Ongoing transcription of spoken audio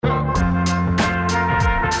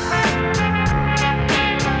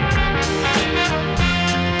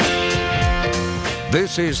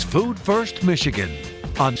This is Food First Michigan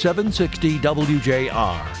on 760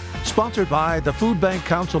 WJR, sponsored by the Food Bank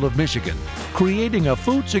Council of Michigan, creating a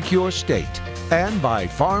food-secure state, and by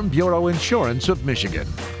Farm Bureau Insurance of Michigan.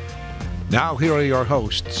 Now here are your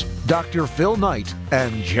hosts, Dr. Phil Knight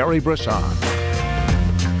and Jerry Brisson.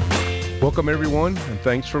 Welcome everyone, and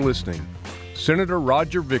thanks for listening. Senator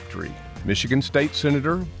Roger Victory, Michigan State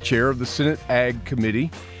Senator, Chair of the Senate Ag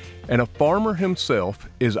Committee, and a farmer himself,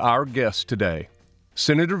 is our guest today.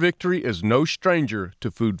 Senator Victory is no stranger to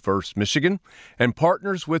Food First Michigan and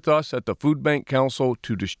partners with us at the Food Bank Council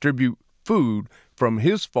to distribute food from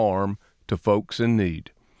his farm to folks in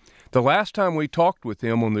need. The last time we talked with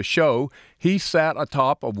him on the show, he sat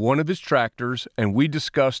atop of one of his tractors and we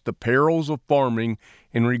discussed the perils of farming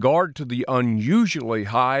in regard to the unusually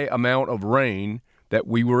high amount of rain that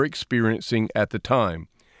we were experiencing at the time.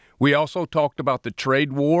 We also talked about the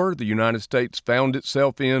trade war the United States found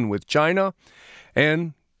itself in with China.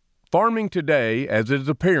 And farming today, as it is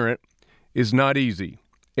apparent, is not easy.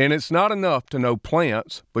 And it's not enough to know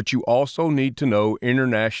plants, but you also need to know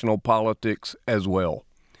international politics as well.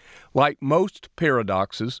 Like most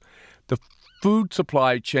paradoxes, the food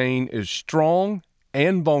supply chain is strong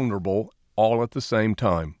and vulnerable all at the same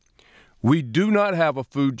time. We do not have a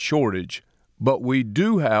food shortage, but we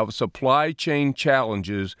do have supply chain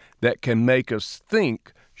challenges that can make us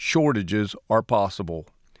think shortages are possible.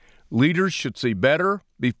 Leaders should see better,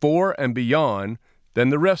 before, and beyond than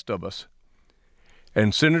the rest of us.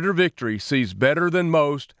 And Senator Victory sees better than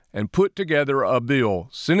most and put together a bill,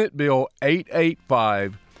 Senate Bill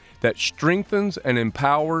 885, that strengthens and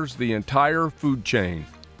empowers the entire food chain,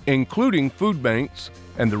 including food banks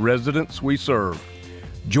and the residents we serve.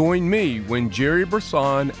 Join me when Jerry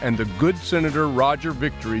Brisson and the good Senator Roger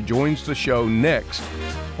Victory joins the show next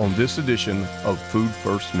on this edition of Food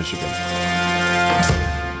First Michigan.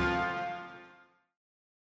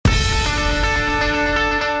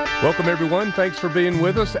 Welcome, everyone. Thanks for being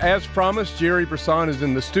with us. As promised, Jerry Brisson is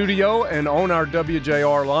in the studio, and on our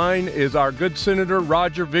WJR line is our good Senator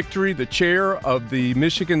Roger Victory, the chair of the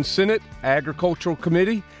Michigan Senate Agricultural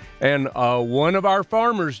Committee, and one of our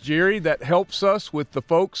farmers, Jerry, that helps us with the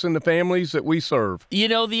folks and the families that we serve. You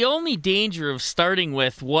know, the only danger of starting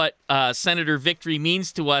with what Senator Victory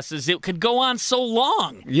means to us is it could go on so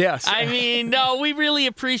long. Yes. I mean, no, we really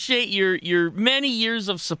appreciate your many years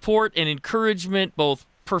of support and encouragement, both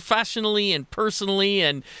professionally and personally,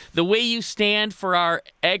 and the way you stand for our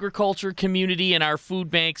agriculture community and our food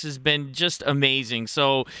banks has been just amazing.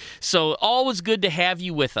 So always good to have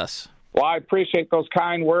you with us. Well, I appreciate those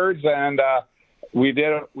kind words, and we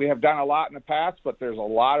have done a lot in the past, but there's a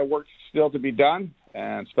lot of work still to be done,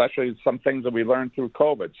 and especially some things that we learned through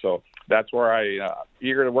COVID. So that's where I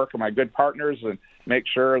eager to work with my good partners and make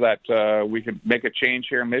sure that we can make a change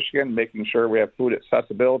here in Michigan, making sure we have food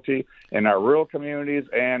accessibility in our rural communities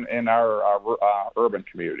and in our urban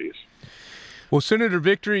communities. Well, Senator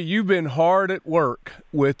Victory, you've been hard at work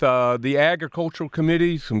with the Agricultural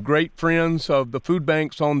Committee, some great friends of the food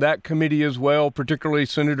banks on that committee as well, particularly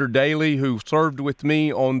Senator Daly, who served with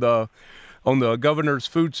me on the Governor's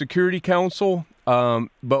Food Security Council.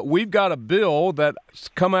 But we've got a bill that's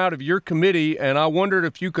come out of your committee, and I wondered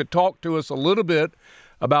if you could talk to us a little bit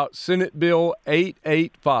about Senate Bill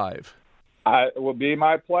 885. It will be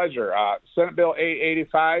my pleasure. Senate Bill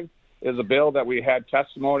 885 is a bill that we had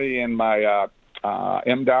testimony in my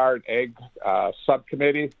MDAR Ag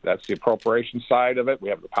subcommittee. That's the appropriation side of it. We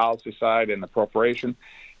have the policy side and the appropriation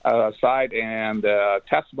side, and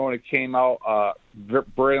testimony came out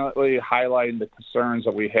brilliantly highlighting the concerns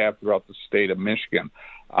that we have throughout the state of Michigan.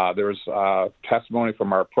 There's testimony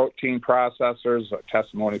from our protein processors,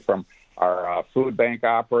 testimony from our food bank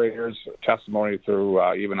operators, testimony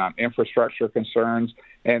through even on infrastructure concerns,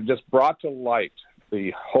 and just brought to light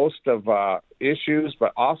the host of issues,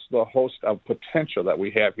 but also the host of potential that we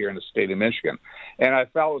have here in the state of Michigan. And I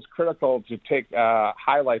felt it was critical to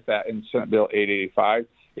highlight that in Senate Bill 885.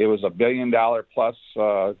 It was $1 billion plus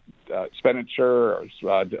expenditure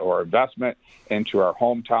or investment into our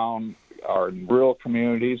hometown, our rural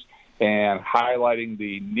communities, and highlighting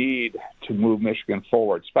the need to move Michigan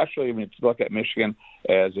forward, especially when you look at Michigan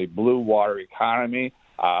as a blue water economy.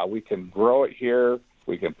 We can grow it here,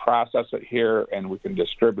 we can process it here, and we can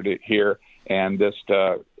distribute it here. And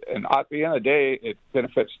and at the end of the day, it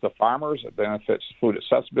benefits the farmers, it benefits food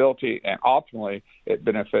accessibility, and ultimately it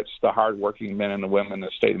benefits the hardworking men and the women in the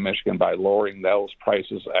state of Michigan by lowering those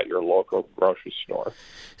prices at your local grocery store.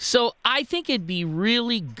 So I think it'd be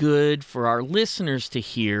really good for our listeners to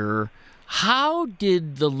hear, how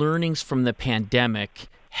did the learnings from the pandemic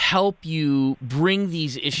help you bring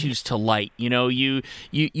these issues to light? You know, you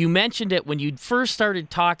mentioned it when you first started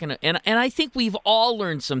talking, and I think we've all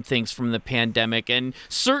learned some things from the pandemic, and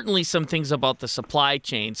certainly some things about the supply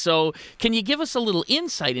chain. So can you give us a little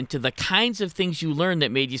insight into the kinds of things you learned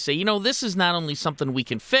that made you say, you know, this is not only something we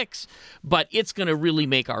can fix, but it's going to really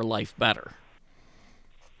make our life better?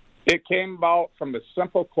 It came about from a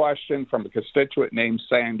simple question from a constituent named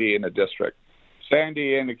Sandy in the district.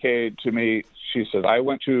 Sandy indicated to me, she said, I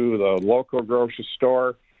went to the local grocery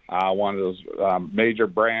store, one of those major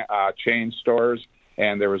brand chain stores,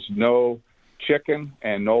 and there was no chicken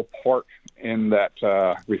and no pork in that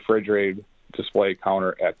refrigerated display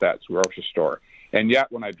counter at that grocery store. And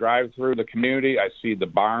yet when I drive through the community, I see the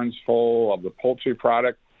barns full of the poultry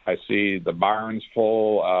product. I see the barns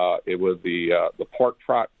full with the pork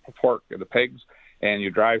and the pigs, and you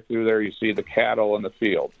drive through there, you see the cattle in the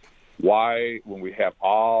field. Why, when we have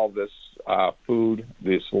all this food,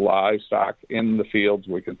 this livestock in the fields,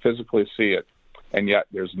 we can physically see it, and yet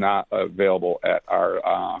there's not available at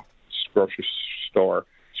our grocery store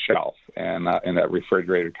shelf and in that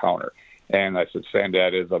refrigerated counter? And I said, Sandy,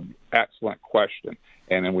 that is an excellent question.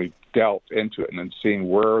 And then we delved into it and then seeing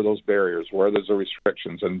where are those barriers, where there's the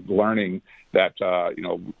restrictions, and learning that,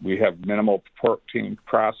 we have minimal protein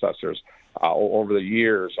processors. Over the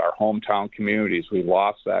years, our hometown communities, we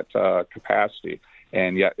lost that capacity,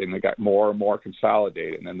 and they got more and more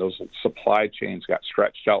consolidated. And then those supply chains got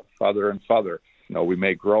stretched out further and further. You know, we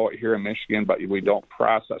may grow it here in Michigan, but we don't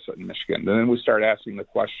process it in Michigan. And then we start asking the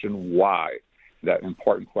question, why? That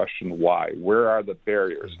important question, why? Where are the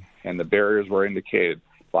barriers? And the barriers were indicated.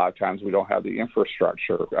 A lot of times we don't have the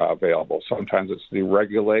infrastructure available. Sometimes it's the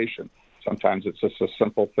regulation. Sometimes it's just a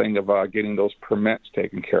simple thing of getting those permits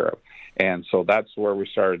taken care of. And so that's where we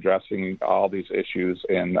started addressing all these issues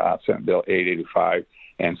in Senate Bill 885.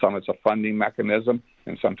 And some it's a funding mechanism,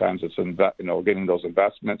 and sometimes it's getting those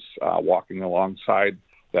investments, walking alongside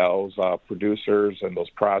those producers and those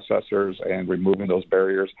processors and removing those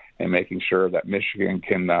barriers and making sure that Michigan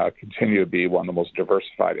can continue to be one of the most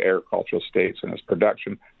diversified agricultural states in its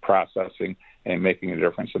production, processing, and making a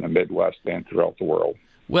difference in the Midwest and throughout the world.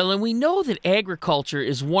 Well, and we know that agriculture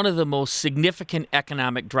is one of the most significant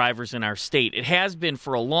economic drivers in our state. It has been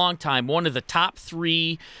for a long time, one of the top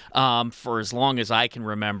three for as long as I can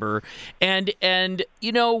remember. And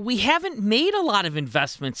we haven't made a lot of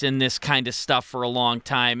investments in this kind of stuff for a long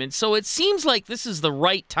time. And so it seems like this is the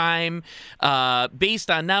right time based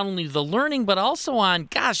on not only the learning, but also on,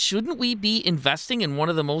 gosh, shouldn't we be investing in one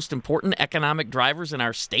of the most important economic drivers in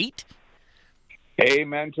our state?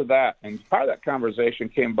 Amen to that. And part of that conversation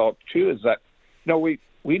came about, too, is that,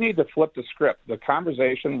 we need to flip the script. The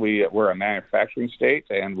conversation, we're a manufacturing state,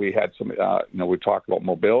 and we had some, we talked about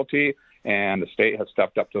mobility, and the state has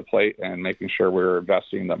stepped up to the plate and making sure we're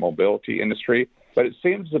investing in the mobility industry. But it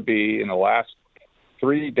seems to be in the last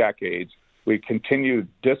 3 decades, we continue to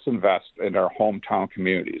disinvest in our hometown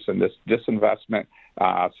communities. And this disinvestment,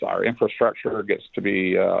 so our infrastructure gets to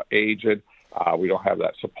be aged. We don't have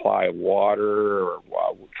that supply of water or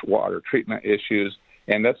water treatment issues,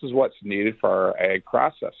 and this is what's needed for our ag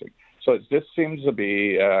processing. So this seems to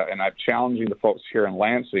be, and I'm challenging the folks here in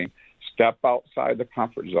Lansing, step outside the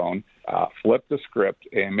comfort zone, flip the script,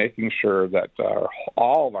 and making sure that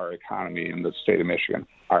all of our economy in the state of Michigan,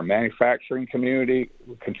 our manufacturing community,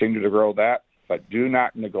 continue to grow that, but do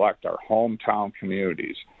not neglect our hometown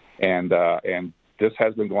communities. And this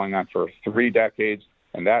has been going on for 3 decades.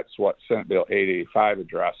 And that's what Senate Bill 885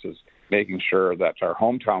 addresses, making sure that our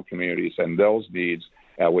hometown communities and those needs,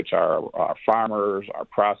 which are our farmers, our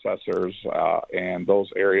processors, and those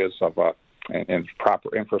areas of and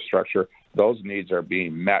proper infrastructure, those needs are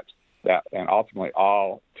being met. And ultimately,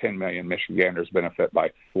 all 10 million Michiganders benefit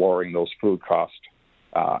by lowering those food costs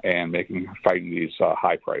and fighting these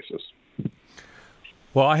high prices.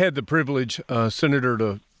 Well, I had the privilege, Senator,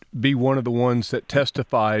 to be one of the ones that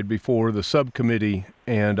testified before the subcommittee,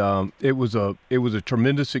 and it was a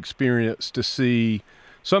tremendous experience to see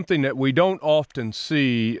something that we don't often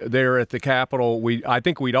see there at the Capitol. I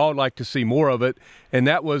think we'd all like to see more of it, and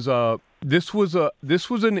that was this was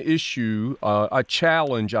an issue, a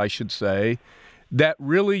challenge, I should say, that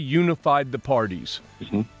really unified the parties.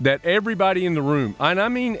 Mm-hmm. That everybody in the room, and I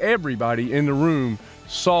mean everybody in the room,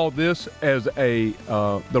 saw this as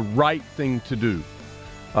the right thing to do.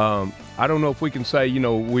 I don't know if we can say,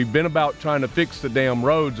 we've been about trying to fix the damn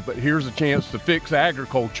roads, but here's a chance to fix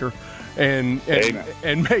agriculture and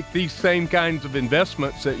make these same kinds of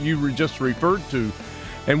investments that you just referred to.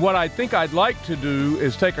 And what I think I'd like to do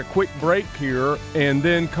is take a quick break here and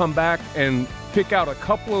then come back and pick out a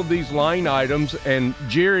couple of these line items, and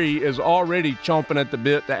Jerry is already chomping at the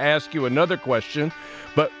bit to ask you another question.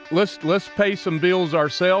 But let's pay some bills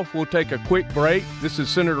ourselves. We'll take a quick break. This is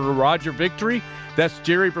Senator Roger Victory. That's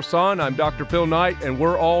Jerry Brisson. I'm Dr. Phil Knight, and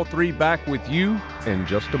we're all three back with you in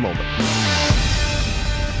just a moment.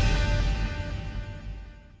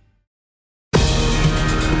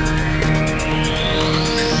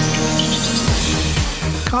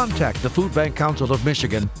 Contact the Food Bank Council of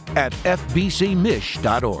Michigan at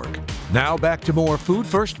fbcmich.org. Now back to more Food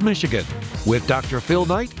First Michigan with Dr. Phil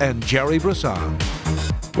Knight and Jerry Brisson.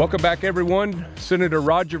 Welcome back, everyone. Senator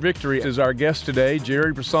Roger Victory is our guest today.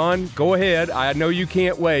 Jerry Brisson, go ahead. I know you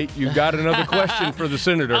can't wait. You've got another question for the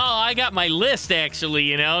senator. Oh, I got my list,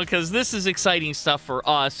 actually, because this is exciting stuff for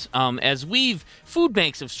us. As food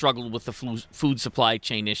banks have struggled with the food supply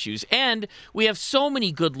chain issues, and we have so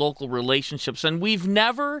many good local relationships, and we've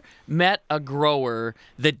never met a grower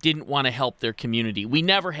that didn't want to help their community. We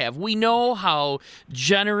never have. We know how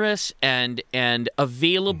generous and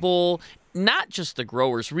available not just the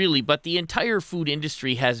growers, really, but the entire food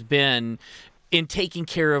industry has been in taking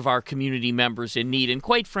care of our community members in need. And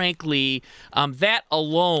quite frankly, that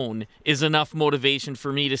alone is enough motivation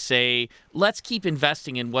for me to say, let's keep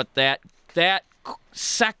investing in what that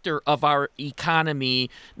sector of our economy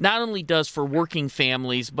not only does for working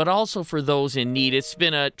families, but also for those in need. It's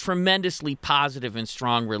been a tremendously positive and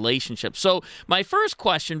strong relationship. So my first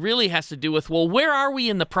question really has to do with, well, where are we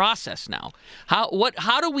in the process now?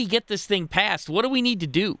 How do we get this thing passed? What do we need to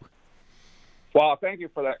do? Well, thank you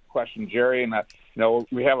for that question, Jerry. And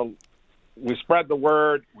we spread the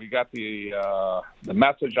word, we got the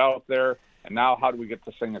message out there, and now how do we get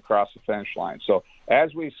this thing across the finish line? So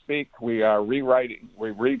as we speak, we are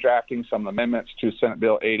redrafting some amendments to Senate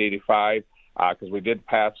Bill 885 because we did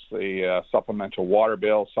pass the supplemental water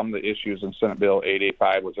bill. Some of the issues in Senate Bill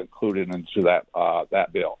 885 was included into that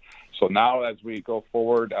bill. So now as we go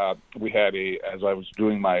forward, we had as I was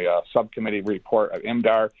doing my subcommittee report of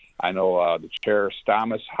MDAR, I know the Chair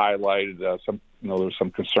Stamas highlighted there were some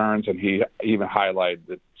concerns, and he even highlighted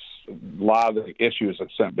that a lot of the issues in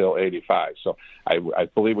Senate Bill 85. So I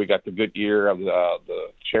believe we got the good ear of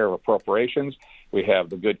the Chair of Appropriations. We have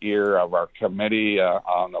the good ear of our committee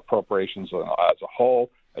on appropriations as a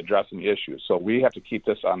whole, addressing issues. So we have to keep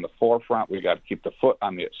this on the forefront. We got to keep the foot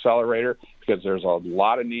on the accelerator because there's a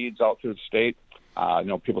lot of needs out through the state.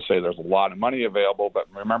 People say there's a lot of money available, but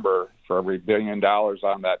remember, for every $1 billion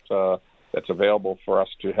on that that's available for us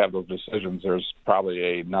to have those decisions, there's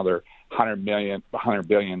probably another 100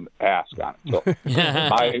 billion ask on it.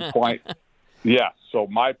 So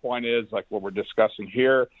my point is, like what we're discussing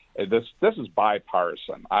here, this is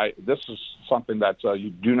bipartisan. This is something that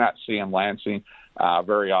you do not see in Lansing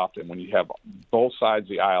very often, when you have both sides of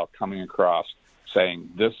the aisle coming across saying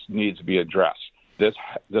this needs to be addressed. This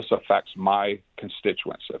affects my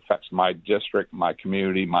constituents, it affects my district, my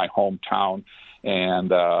community, my hometown,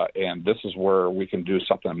 and this is where we can do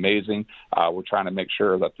something amazing. We're trying to make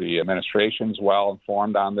sure that the administration's well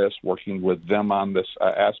informed on this, working with them on this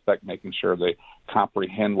aspect, making sure they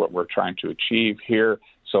comprehend what we're trying to achieve here.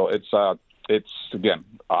 So it's again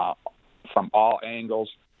from all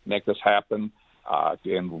angles, make this happen,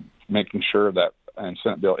 and making sure that in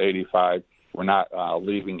Senate Bill 85. We're not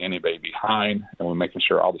leaving anybody behind, and we're making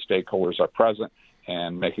sure all the stakeholders are present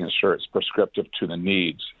and making sure it's prescriptive to the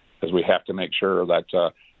needs, because we have to make sure that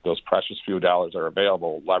those precious few dollars are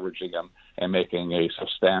available, leveraging them and making a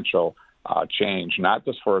substantial change, not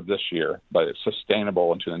just for this year, but it's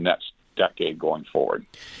sustainable into the next decade going forward.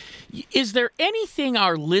 Is there anything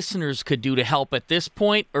our listeners could do to help at this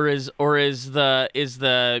point, or is the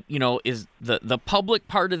public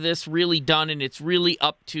part of this really done, and it's really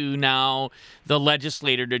up to now the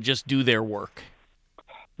legislator to just do their work?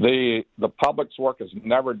 The public's work is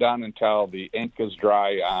never done until the ink is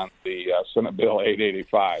dry on the Senate Bill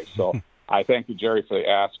 885. So I thank you, Jerry, for the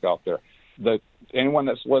ask out there. Anyone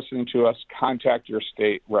that's listening to us, contact your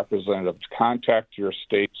state representative, contact your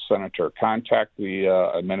state senator, contact the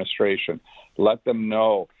administration. Let them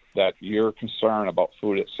know that you're concerned about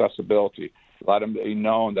food accessibility. Let them be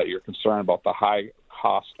known that you're concerned about the high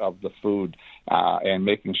cost of the food and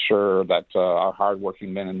making sure that our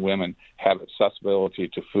hardworking men and women have accessibility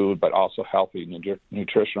to food, but also healthy,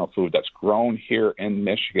 nutritional food that's grown here in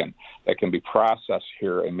Michigan, that can be processed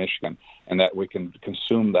here in Michigan, and that we can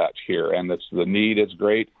consume that here. And the need is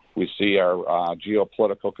great. We see our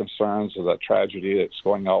geopolitical concerns, the tragedy that's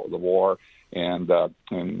going out with the war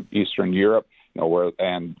in Eastern Europe.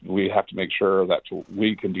 And we have to make sure that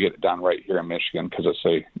we can get it done right here in Michigan, because it's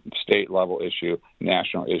a state-level issue,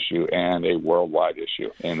 national issue, and a worldwide issue.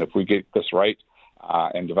 And if we get this right,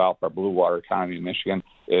 and develop our blue water economy in Michigan,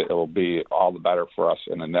 it will be all the better for us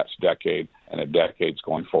in the next decade and the decades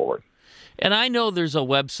going forward. And I know there's a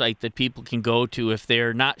website that people can go to if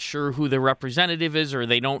they're not sure who their representative is or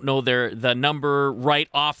they don't know the number right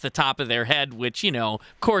off the top of their head, which, of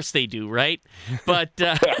course they do, right? But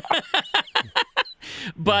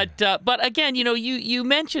But again, you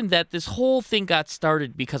mentioned that this whole thing got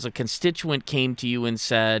started because a constituent came to you and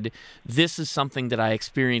said, "This is something that I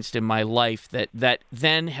experienced in my life that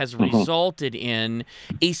then has resulted in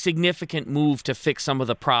a significant move to fix some of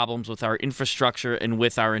the problems with our infrastructure and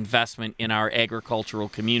with our investment in our agricultural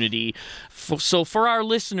community." So for our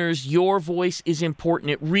listeners, your voice is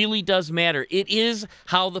important. It really does matter. It is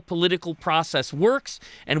how the political process works,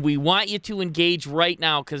 and we want you to engage right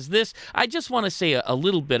now because I just want to say a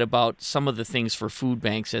little bit about some of the things for food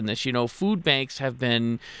banks in this. Food banks have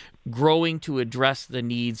been growing to address the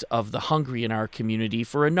needs of the hungry in our community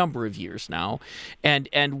for a number of years now.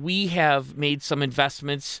 And we have made some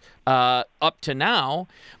investments up to now,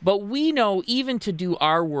 but we know even to do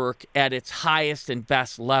our work at its highest and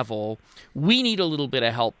best level, we need a little bit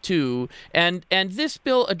of help too. And this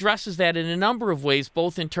bill addresses that in a number of ways,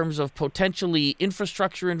 both in terms of potentially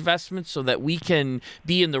infrastructure investments so that we can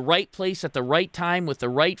be in the right place at the right time with the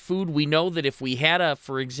right food. We know that if we had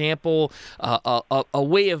for example, a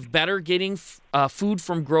way of better getting food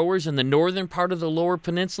from growers in the northern part of the Lower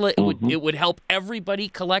Peninsula, it would help everybody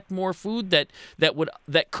collect more food that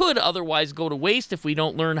could otherwise go to waste if we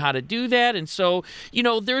don't learn how to do that. And so,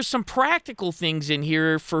 there's some practical things in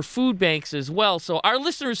here for food banks as well. So our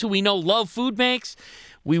listeners who we know love food banks,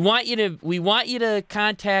 we want you to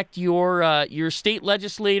contact your state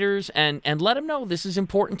legislators and let them know this is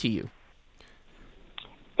important to you.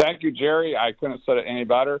 Thank you, Jerry. I couldn't have said it any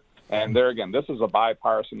better. And there again, this is a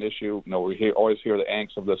bipartisan issue. We always hear the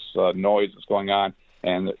angst of this noise that's going on.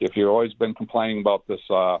 And if you've always been complaining about this,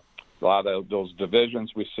 a lot of those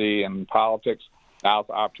divisions we see in politics, now's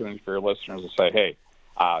the opportunity for your listeners to say, hey,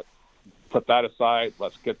 put that aside.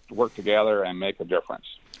 Let's work together and make a difference.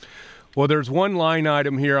 Well, there's one line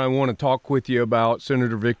item here I want to talk with you about,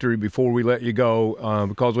 Senator Victory, before we let you go,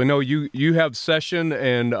 because we know you have session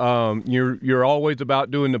and you're always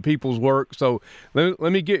about doing the people's work. So let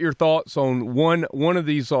me get your thoughts on one of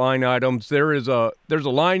these line items. There's a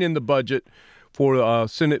line in the budget for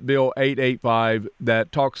Senate Bill 885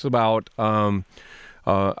 that talks about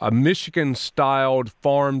a Michigan-styled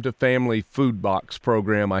farm-to-family food box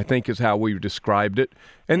program, I think is how we've described it.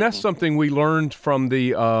 And that's something we learned from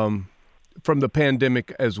the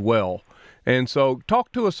pandemic as well. And so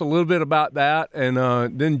talk to us a little bit about that, and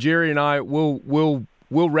then Jerry and I will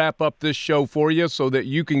wrap up this show for you so that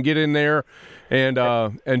you can get in there and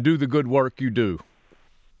do the good work you do.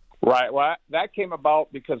 Right. Well, that came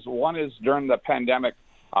about because one is during the pandemic,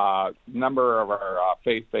 number of our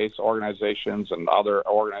faith-based organizations and other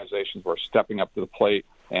organizations were stepping up to the plate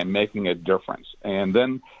and making a difference. And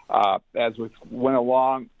then as we went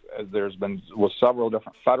along, there's been with several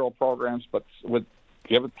different federal programs, but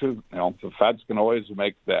give it to the feds can always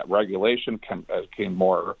make that regulation became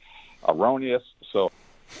more erroneous. So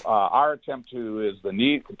our attempt is the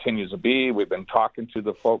need continues to be. We've been talking to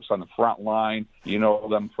the folks on the front line,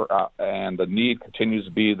 them and the need continues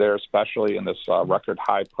to be there, especially in this record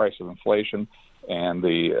high price of inflation, and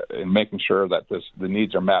in making sure that the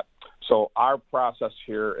needs are met. So our process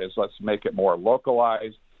here is let's make it more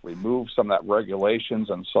localized, remove some of that regulations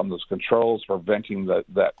and some of those controls, preventing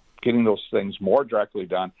that getting those things more directly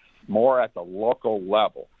done, more at the local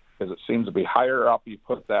level. Because it seems to be higher up you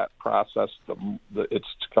put that process, it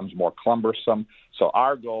becomes more cumbersome. So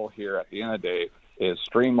our goal here at the end of the day is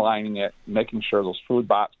streamlining it, making sure those food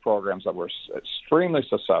box programs that were extremely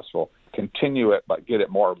successful continue it, but get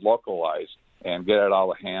it more localized and get it out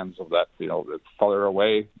of the hands of that, the further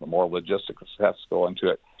away, the more logistics has to go into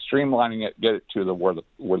it. Streamlining it, get it to where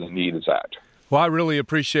the need is at. Well, I really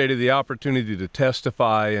appreciated the opportunity to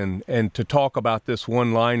testify and to talk about this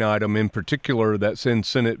one line item in particular that's in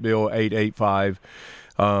Senate Bill 885.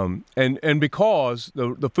 And because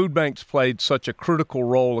the food banks played such a critical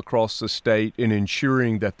role across the state in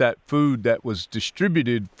ensuring that food that was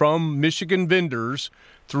distributed from Michigan vendors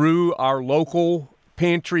through our local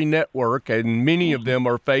pantry network, and many of them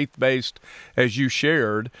are faith-based, as you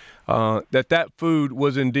shared, that food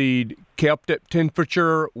was indeed kept at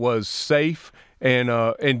temperature, was safe, and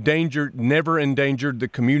never endangered the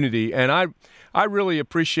community. And I really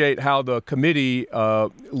appreciate how the committee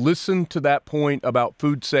listened to that point about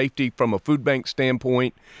food safety from a food bank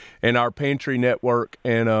standpoint and our pantry network,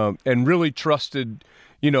 and really trusted,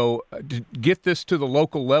 to get this to the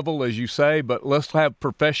local level, as you say, but let's have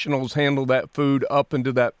professionals handle that food up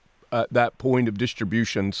into that at that point of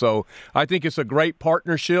distribution. So I think it's a great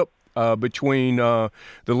partnership between the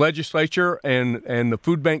legislature and the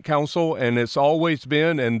Food Bank Council, and it's always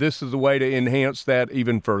been, and this is the way to enhance that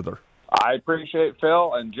even further. I appreciate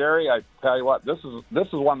Phil and Jerry. I tell you what, this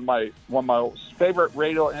is one of my favorite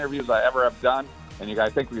radio interviews I ever have done. And I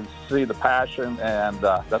think we can see the passion, and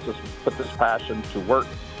let's just put this passion to work,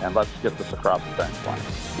 and let's get this across the finish line.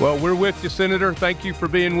 Well, we're with you, Senator. Thank you for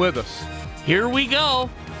being with us. Here we go.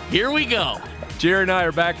 Here we go. Jerry and I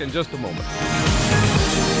are back in just a moment.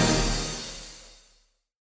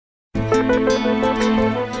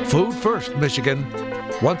 Food First, Michigan.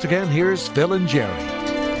 Once again, here's Phil and Jerry.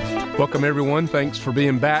 Welcome, everyone. Thanks for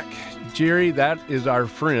being back. Jerry, that is our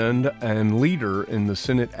friend and leader in the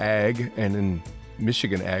Senate Ag and in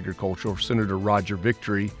Michigan Agriculture, Senator Roger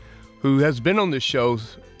Victory, who has been on this show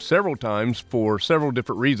several times for several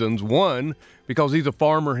different reasons. One, because he's a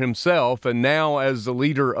farmer himself, and now as the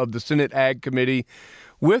leader of the Senate Ag Committee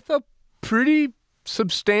with a pretty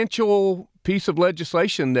substantial piece of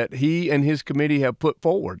legislation that he and his committee have put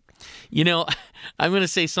forward. You know, I'm going to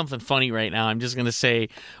say something funny right now. I'm just going to say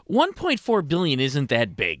 $1.4 billion isn't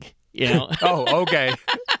that big, you know? Oh, okay.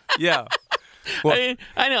 Yeah. Well,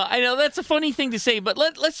 I know. That's a funny thing to say, but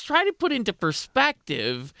let's try to put into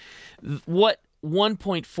perspective what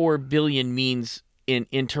 $1.4 billion means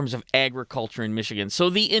in terms of agriculture in Michigan.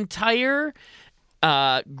 So the entire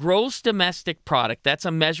gross domestic product, that's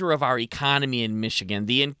a measure of our economy in Michigan.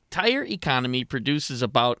 The entire economy produces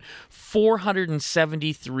about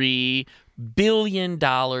 $473 billion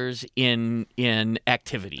in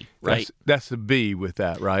activity, right? That's a B with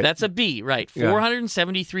that, right? That's a B, right.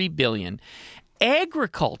 $473 billion.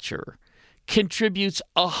 Agriculture contributes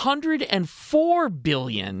 $104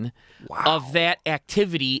 billion of that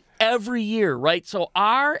activity every year, right? So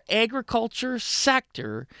our agriculture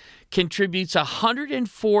sector contributes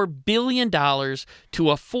 $104 billion to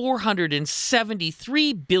a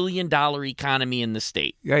 $473 billion economy in the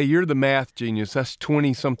state. Yeah, you're the math genius. That's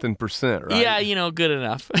 20-something%, right? Yeah, good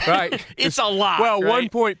enough. Right. It's a lot, well, right?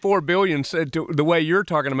 1.4 billion, said the way you're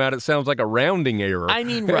talking about it, sounds like a rounding error. I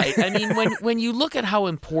mean, right. I mean, when you look at how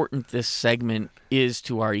important this segment is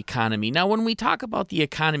to our economy. Now, when we talk about the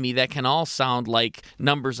economy, that can all sound like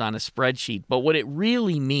numbers on a spreadsheet, but what it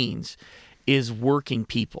really means is working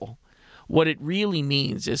people. What it really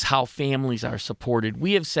means is how families are supported.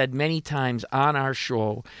 We have said many times on our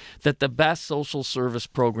show that the best social service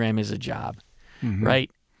program is a job, right?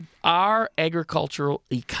 Our agricultural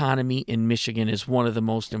economy in Michigan is one of the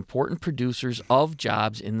most important producers of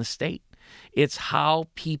jobs in the state. It's how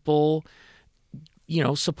people,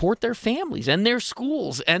 support their families and their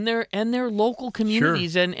schools and their local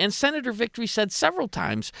communities. Sure. And Senator Victory said several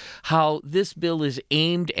times how this bill is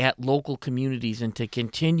aimed at local communities and to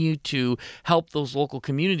continue to help those local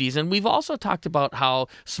communities. And we've also talked about how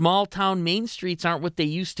small town main streets aren't what they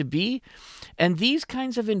used to be. And these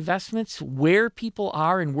kinds of investments where people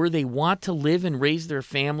are and where they want to live and raise their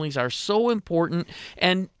families are so important.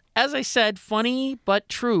 And as I said, funny but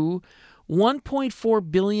true, $1.4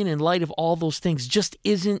 billion in light of all those things just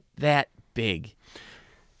isn't that big.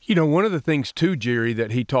 One of the things, too, Jerry,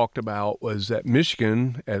 that he talked about was that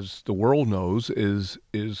Michigan, as the world knows, is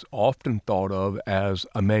often thought of as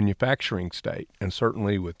a manufacturing state. And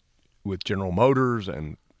certainly with General Motors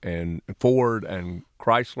and Ford and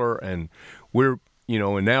Chrysler. And we're,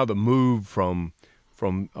 and now the move from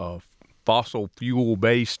fossil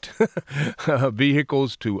fuel-based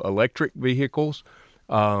vehicles to electric vehicles.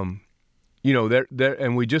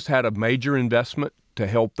 And we just had a major investment to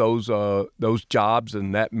help those jobs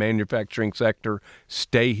and that manufacturing sector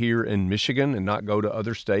stay here in Michigan and not go to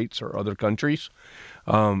other states or other countries.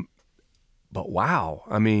 But wow,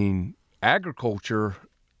 I mean, agriculture,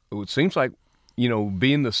 it seems like,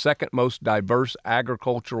 being the second most diverse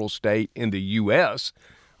agricultural state in the U.S.,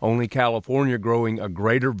 only California growing a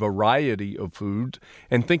greater variety of foods.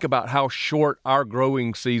 And think about how short our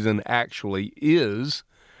growing season actually is.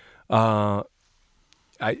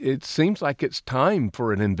 It seems like it's time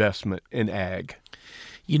for an investment in ag.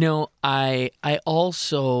 I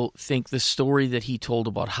also think the story that he told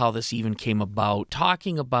about how this even came about,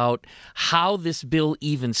 talking about how this bill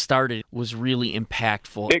even started, was really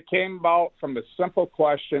impactful. It came about from a simple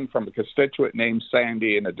question from a constituent named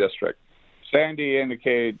Sandy in the district. Sandy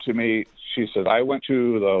indicated to me, she said, I went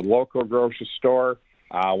to the local grocery store,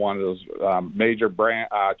 one of those major brand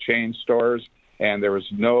chain stores, and there was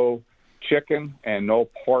no chicken and no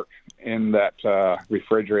pork in that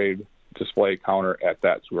refrigerated display counter at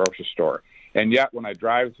that grocery store. And yet when I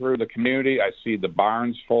drive through the community, I see the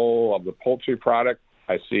barns full of the poultry product.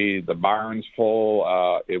 I see the barns full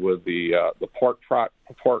with the pork,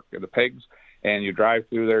 the pigs, and you drive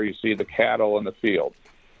through there, you see the cattle in the field.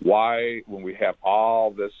 Why, when we have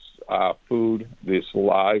all this food, this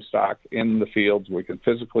livestock in the fields, we can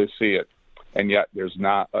physically see it, and yet there's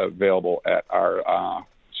not available at our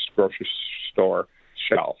grocery store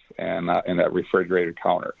shelf and in that refrigerated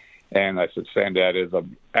counter? And I said, Sam, that is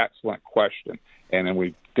an excellent question. And then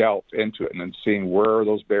we delved into it and then seeing where are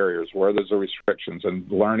those barriers, where there's the restrictions, and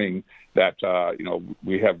learning that,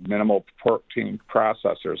 we have minimal protein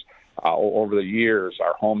processors. Over the years,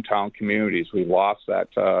 our hometown communities, we lost that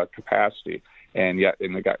capacity, and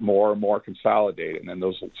they got more and more consolidated, and then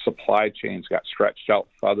those supply chains got stretched out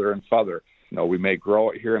further and further. We may grow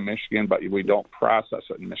it here in Michigan, but we don't process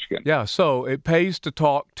it in Michigan. Yeah, so it pays to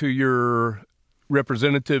talk to your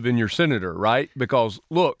representative and your senator, right? Because,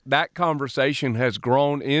 look, that conversation has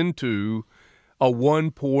grown into a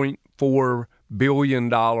 $1.4 billion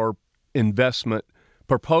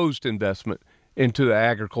proposed investment into the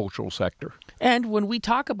agricultural sector. And when we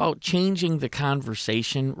talk about changing the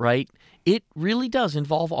conversation, right, it really does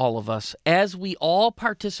involve all of us. As we all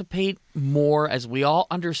participate more, as we all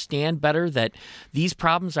understand better that these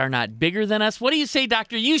problems are not bigger than us. What do you say,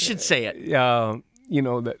 Doctor? You should say it.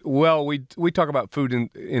 We talk about food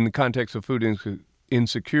in the context of food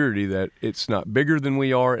insecurity, that it's not bigger than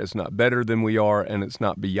we are, it's not better than we are, and it's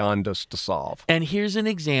not beyond us to solve. And here's an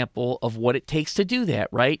example of what it takes to do that,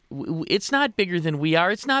 right? It's not bigger than we are,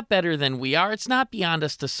 it's not better than we are, it's not beyond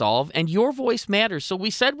us to solve, and your voice matters. So we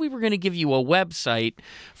said we were going to give you a website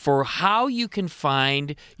for how you can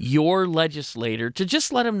find your legislator to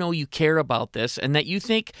just let them know you care about this and that you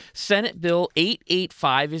think Senate Bill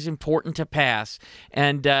 885 is important to pass.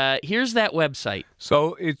 And here's that website.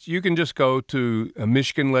 So you can just go to a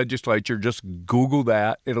Michigan legislature, just Google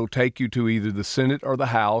that. It'll take you to either the Senate or the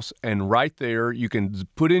House, and right there you can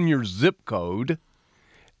put in your zip code,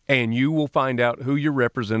 and you will find out who your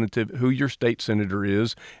representative, who your state senator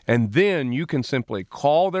is, and then you can simply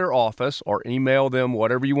call their office or email them,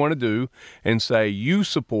 whatever you want to do, and say you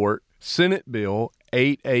support Senate Bill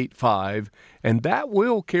 885, and that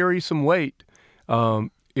will carry some weight.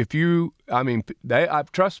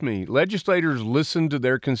 Trust me, legislators listen to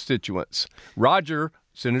their constituents. Roger,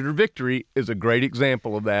 Senator Victory, is a great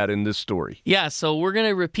example of that in this story. Yeah, so we're going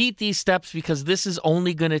to repeat these steps because this is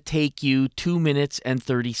only going to take you 2 minutes and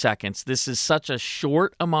 30 seconds. This is such a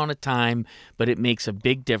short amount of time, but it makes a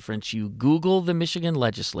big difference. You Google the Michigan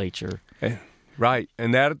legislature. Right,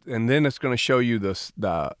 and then it's going to show you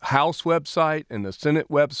the House website and the Senate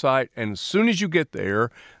website, and as soon as you get there,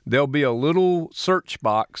 there'll be a little search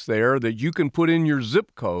box there that you can put in your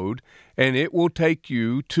zip code, and it will take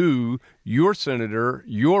you to your senator,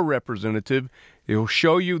 your representative. It'll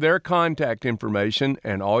show you their contact information,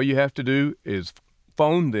 and all you have to do is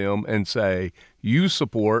phone them and say, you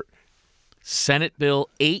support Senate Bill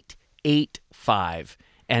 885.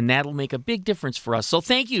 And that'll make a big difference for us. So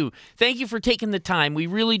thank you. Thank you for taking the time. We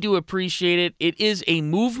really do appreciate it. It is a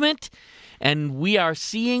movement, and we are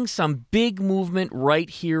seeing some big movement right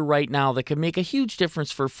here, right now that can make a huge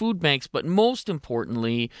difference for food banks, but most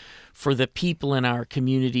importantly, for the people in our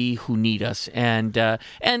community who need us. And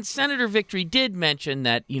Senator Victory did mention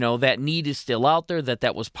that, that need is still out there,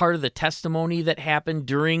 that was part of the testimony that happened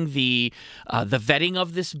during the vetting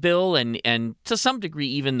of this bill and to some degree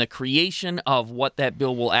even the creation of what that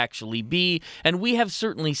bill will actually be. And we have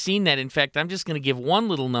certainly seen that. In fact, I'm just going to give one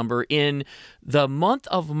little number. In the month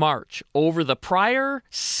of March, over the prior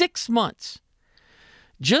 6 months,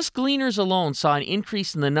 just Gleaners alone saw an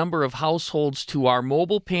increase in the number of households to our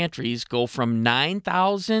mobile pantries go from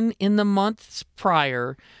 9,000 in the months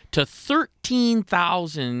prior to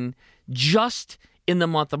 13,000 just in the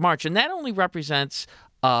month of March. And that only represents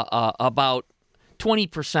about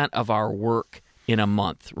 20% of our work in a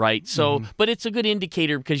month, right? So, But it's a good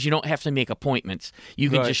indicator because you don't have to make appointments.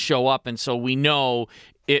 You can just show up. And so we know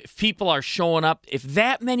if people are showing up, if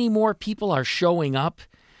that many more people are showing up,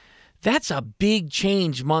 that's a big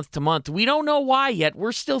change month to month. We don't know why yet.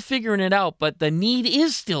 We're still figuring it out, but the need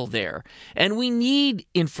is still there. And we need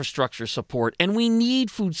infrastructure support, and we need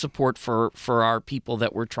food support for our people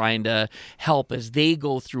that we're trying to help as they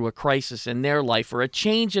go through a crisis in their life or a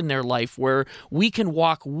change in their life where we can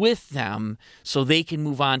walk with them so they can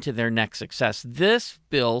move on to their next success. This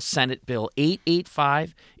bill, Senate Bill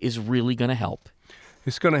 885, is really going to help.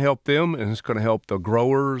 It's going to help them, and it's going to help the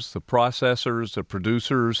growers, the processors, the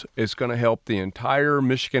producers. It's going to help the entire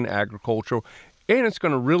Michigan agriculture, and it's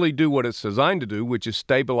going to really do what it's designed to do, which is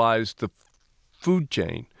stabilize the food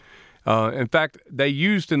chain. In fact, they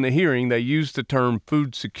used the term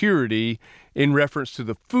food security in reference to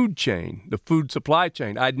the food chain, the food supply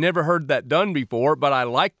chain. I'd never heard that done before, but I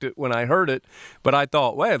liked it when I heard it. But I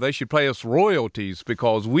thought, well, they should pay us royalties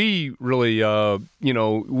because we really,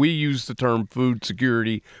 we use the term food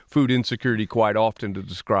security, food insecurity quite often to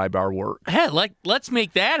describe our work. Hey, let's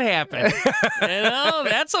make that happen.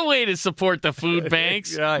 That's a way to support the food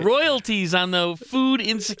banks. Right. Royalties on the food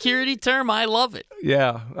insecurity term. I love it.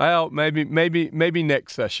 Yeah. Well, maybe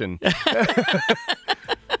next session.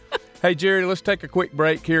 Hey, Jerry, let's take a quick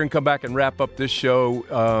break here and come back and wrap up this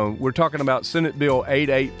show. We're talking about Senate Bill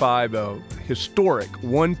 885, a historic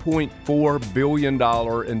 $1.4 billion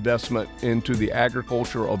investment into the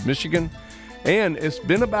agriculture of Michigan. And it's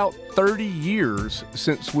been about 30 years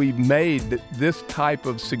since we've made this type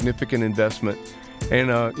of significant investment. And,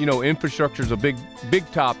 infrastructure is a big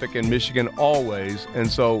topic in Michigan always. And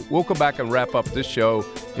so we'll come back and wrap up this show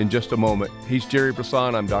in just a moment. He's Jerry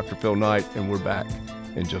Brisson. I'm Dr. Phil Knight, and we're back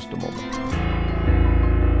in just a moment.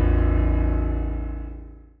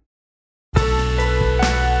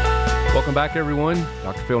 Welcome back, everyone.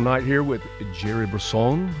 Dr. Phil Knight here with Jerry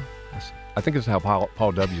Brisson. I think it's how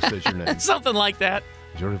Paul W. says your name. Something like that.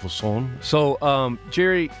 Jerry Brisson. So,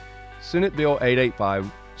 Jerry, Senate Bill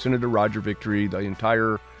 885, Senator Roger Victory, the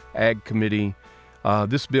entire Ag Committee.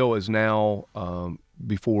 This bill is now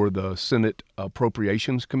before the Senate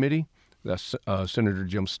Appropriations Committee. That's Senator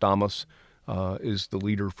Jim Stamas is the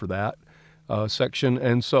leader for that section.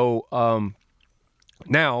 And so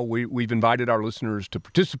now we've invited our listeners to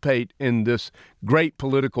participate in this great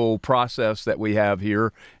political process that we have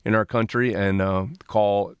here in our country and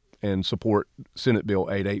call and support Senate Bill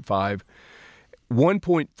 885.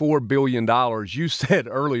 $1.4 billion, you said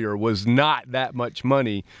earlier, was not that much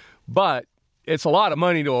money, but it's a lot of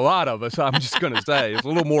money to a lot of us, I'm just going to say. It's a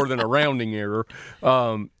little more than a rounding error.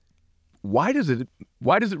 Why does it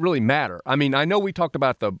really matter? I mean, I know we talked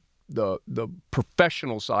about the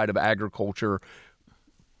professional side of agriculture,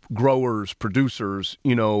 growers, producers,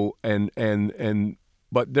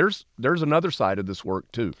 but there's another side of this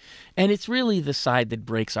work too. And it's really the side that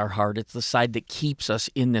breaks our heart. It's the side that keeps us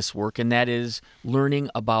in this work, and that is learning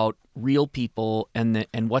about real people and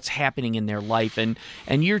what's happening in their life. And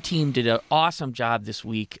your team did an awesome job this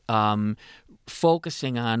week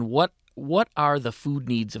focusing on what are the food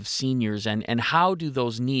needs of seniors and how do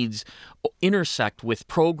those needs intersect with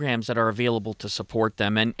programs that are available to support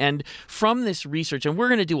them. And from this research, and we're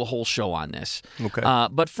going to do a whole show on this, okay.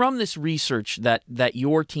 But from this research that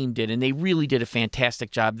your team did, and they really did a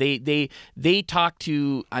fantastic job, they talked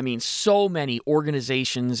to, so many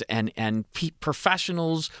organizations and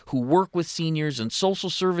professionals who work with seniors and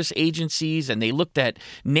social service agencies, and they looked at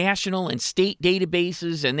national and state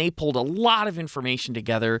databases, and they pulled a lot of information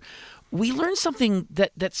together. We learned something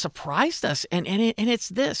that surprised us, and it's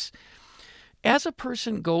this. As a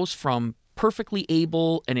person goes from perfectly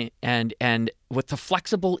able and with the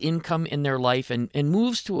flexible income in their life and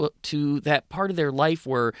moves to that part of their life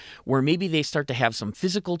where maybe they start to have some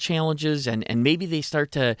physical challenges and maybe they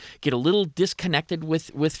start to get a little disconnected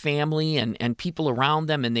with family and people around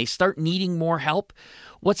them, and they start needing more help,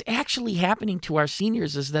 what's actually happening to our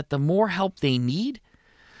seniors is that the more help they need,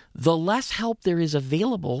 the less help there is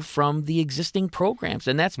available from the existing programs.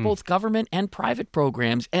 And that's both government and private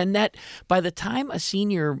programs. And that by the time a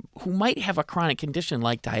senior who might have a chronic condition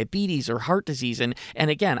like diabetes or heart disease, and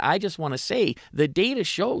again, I just want to say the data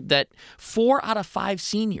showed that 4 out of 5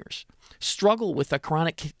 seniors struggle with a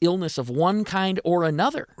chronic illness of one kind or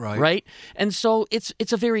another, right? And so it's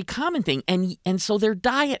a very common thing, and so their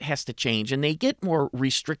diet has to change, and they get more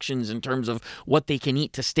restrictions in terms of what they can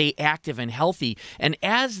eat to stay active and healthy. And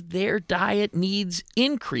as their diet needs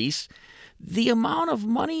increase, the amount of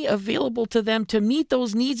money available to them to meet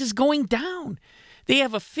those needs is going down. They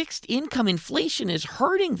have a fixed income. Inflation is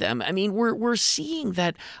hurting them. We're seeing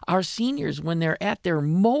that our seniors, when they're at their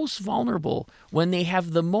most vulnerable, when they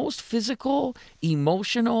have the most physical,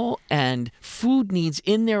 emotional, and food needs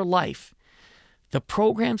in their life, the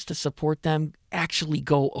programs to support them actually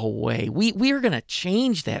go away. We are going to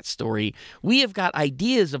change that story. We have got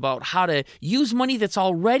ideas about how to use money that's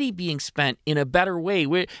already being spent in a better way.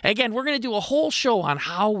 We're going to do a whole show on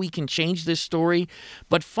how we can change this story.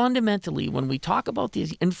 But fundamentally, when we talk about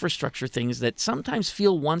these infrastructure things that sometimes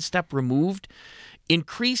feel one step removed,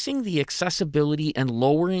 increasing the accessibility and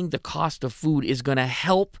lowering the cost of food is going to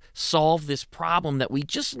help solve this problem that we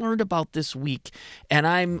just learned about this week. And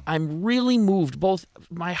I'm really moved. Both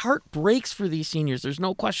my heart breaks for these seniors. There's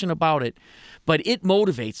no question about it. But it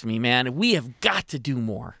motivates me, man. We have got to do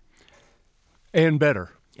more. And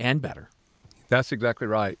better. And better. That's exactly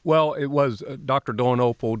right. Well, it was Dr. Dawn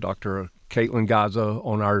Opel, Dr. Caitlin Gaza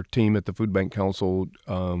on our team at the Food Bank Council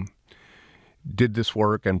did this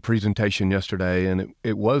work and presentation yesterday, and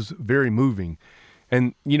it was very moving.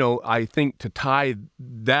 And, I think to tie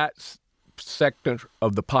that sector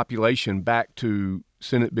of the population back to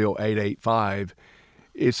Senate Bill 885,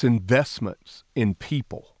 it's investments in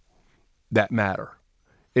people that matter.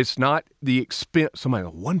 It's not the expense. Somebody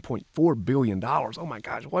goes, $1.4 billion. Oh, my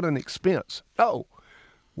gosh, what an expense. No,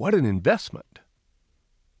 what an investment.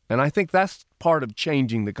 And I think that's part of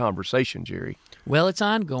changing the conversation, Jerry. Well, it's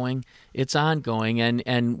ongoing.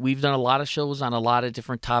 And we've done a lot of shows on a lot of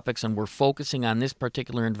different topics, and we're focusing on this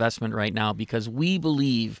particular investment right now because we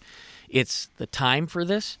believe it's the time for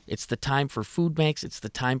this. It's the time for food banks. It's the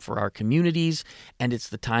time for our communities. And it's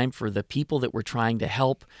the time for the people that we're trying to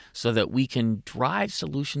help so that we can drive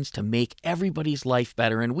solutions to make everybody's life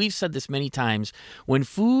better. And we've said this many times. When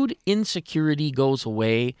food insecurity goes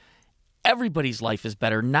away, everybody's life is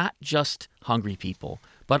better, not just hungry people.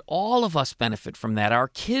 But all of us benefit from that. Our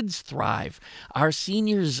kids thrive. Our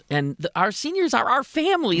seniors our seniors are our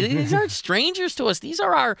family. These aren't strangers to us. These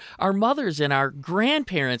are our mothers and our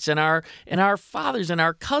grandparents and our fathers and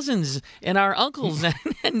our cousins and our uncles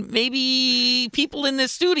and maybe people in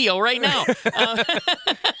this studio right now.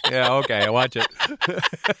 Yeah, okay, watch it.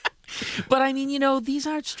 But I mean, these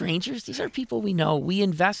aren't strangers. These are people we know. We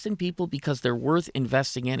invest in people because they're worth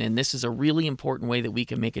investing in, and this is a really important way that we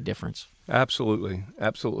can make a difference. Absolutely.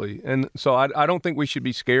 And so I don't think we should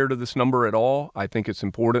be scared of this number at all. I think it's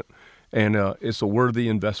important, and it's a worthy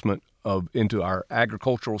investment into our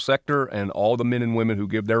agricultural sector and all the men and women who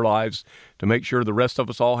give their lives to make sure the rest of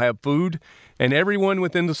us all have food, and everyone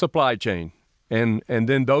within the supply chain, and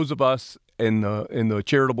then those of us in the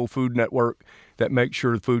charitable food network that make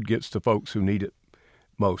sure food gets to folks who need it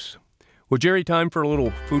most. Well, Jerry, time for a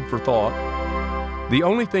little food for thought. The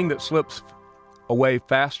only thing that slips away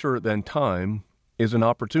faster than time is an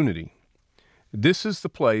opportunity. This is the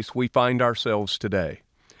place we find ourselves today.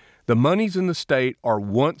 The monies in the state are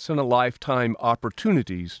once-in-a-lifetime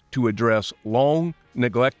opportunities to address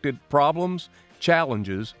long-neglected problems,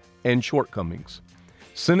 challenges, and shortcomings.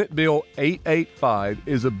 Senate Bill 885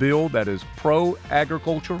 is a bill that is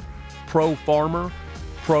pro-agriculture, pro-farmer,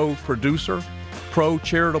 pro-producer,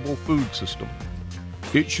 pro-charitable food system.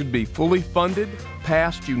 It should be fully funded,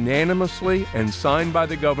 passed unanimously, and signed by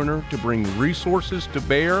the governor to bring resources to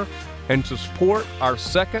bear and to support our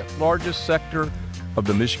second largest sector of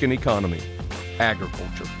the Michigan economy,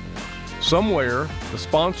 agriculture. Somewhere, the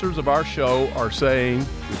sponsors of our show are saying,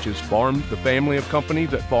 which is the family of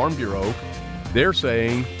companies at Farm Bureau, they're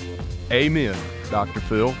saying, amen, Dr.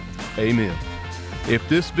 Phil, amen. If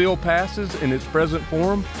this bill passes in its present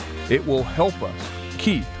form, it will help us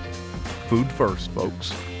keep food first,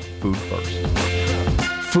 folks. Food first.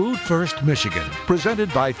 Food First Michigan,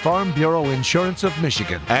 presented by Farm Bureau Insurance of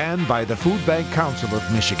Michigan and by the Food Bank Council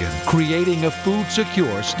of Michigan, creating a food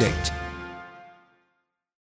secure state.